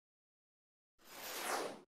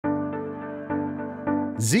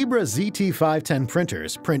Zebra ZT510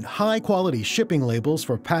 printers print high-quality shipping labels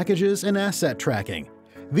for packages and asset tracking.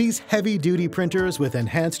 These heavy-duty printers with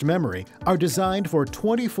enhanced memory are designed for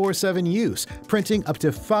 24/7 use, printing up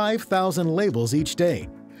to 5,000 labels each day.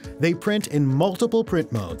 They print in multiple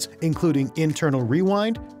print modes, including internal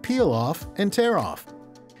rewind, peel-off, and tear-off.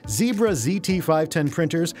 Zebra ZT510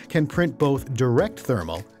 printers can print both direct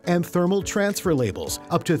thermal and thermal transfer labels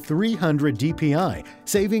up to 300 dpi,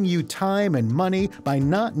 saving you time and money by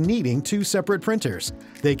not needing two separate printers.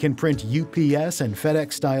 They can print UPS and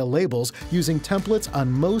FedEx-style labels using templates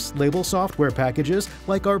on most label software packages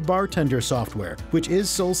like our Bartender software, which is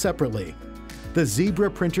sold separately. The Zebra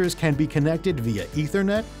printers can be connected via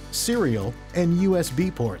Ethernet, serial, and USB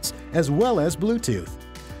ports, as well as Bluetooth.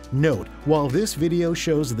 Note, while this video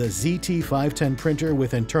shows the ZT510 printer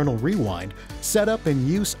with internal rewind, setup and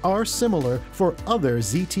use are similar for other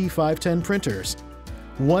ZT510 printers.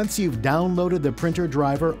 Once you've downloaded the printer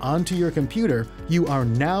driver onto your computer, you are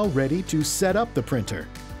now ready to set up the printer.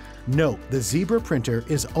 Note, the Zebra printer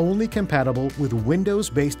is only compatible with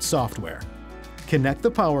Windows-based software. Connect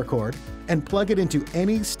the power cord and plug it into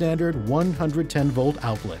any standard 110-volt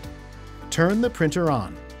outlet. Turn the printer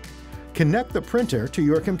on. Connect the printer to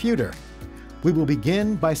your computer. We will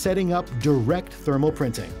begin by setting up direct thermal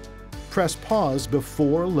printing. Press pause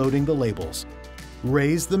before loading the labels.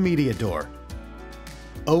 Raise the media door.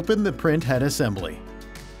 Open the print head assembly.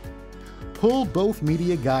 Pull both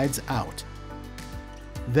media guides out.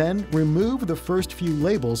 Then remove the first few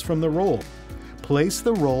labels from the roll. Place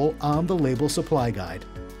the roll on the label supply guide.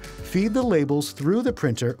 Feed the labels through the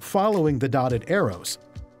printer following the dotted arrows.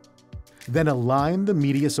 Then align the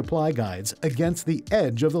media supply guides against the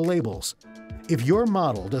edge of the labels. If your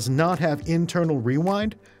model does not have internal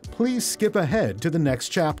rewind, please skip ahead to the next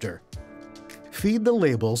chapter. Feed the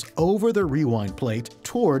labels over the rewind plate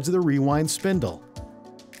towards the rewind spindle.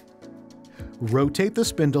 Rotate the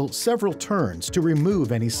spindle several turns to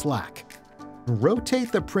remove any slack.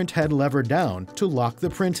 Rotate the print head lever down to lock the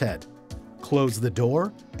print head. Close the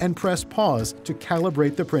door and press pause to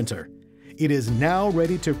calibrate the printer. It is now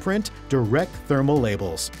ready to print direct thermal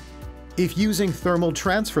labels. If using thermal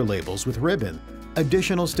transfer labels with ribbon,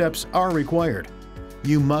 additional steps are required.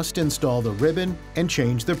 You must install the ribbon and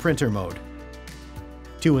change the printer mode.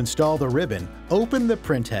 To install the ribbon, open the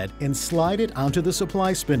print head and slide it onto the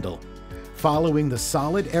supply spindle. Following the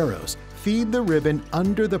solid arrows, feed the ribbon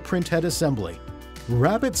under the print head assembly.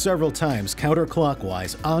 Wrap it several times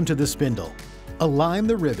counterclockwise onto the spindle. Align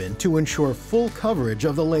the ribbon to ensure full coverage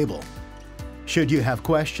of the label. Should you have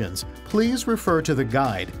questions, please refer to the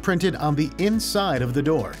guide printed on the inside of the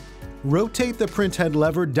door. Rotate the printhead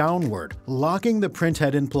lever downward, locking the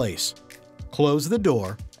printhead in place. Close the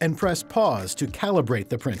door and press pause to calibrate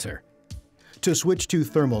the printer. To switch to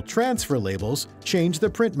thermal transfer labels, change the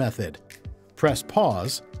print method. Press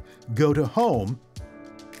pause, go to Home,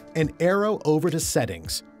 and arrow over to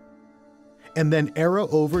Settings. And then arrow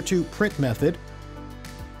over to Print Method,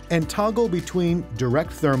 and toggle between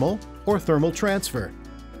direct thermal or thermal transfer.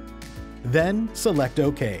 Then select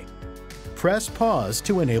OK. Press pause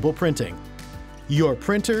to enable printing. Your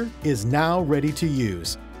printer is now ready to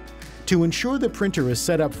use. To ensure the printer is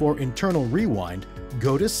set up for internal rewind,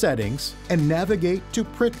 go to Settings and navigate to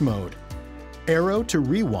Print Mode. Arrow to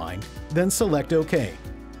rewind, then select OK.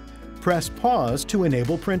 Press pause to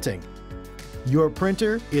enable printing. Your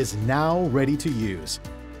printer is now ready to use.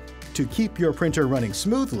 To keep your printer running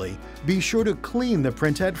smoothly, be sure to clean the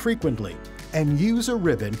printhead frequently and use a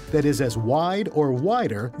ribbon that is as wide or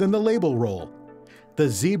wider than the label roll. The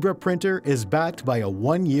Zebra printer is backed by a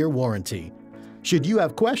 1-year warranty. Should you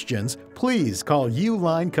have questions, please call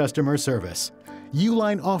Uline customer service.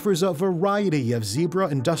 Uline offers a variety of Zebra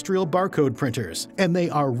industrial barcode printers, and they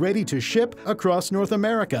are ready to ship across North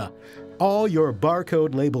America. All your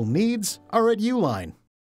barcode label needs are at Uline.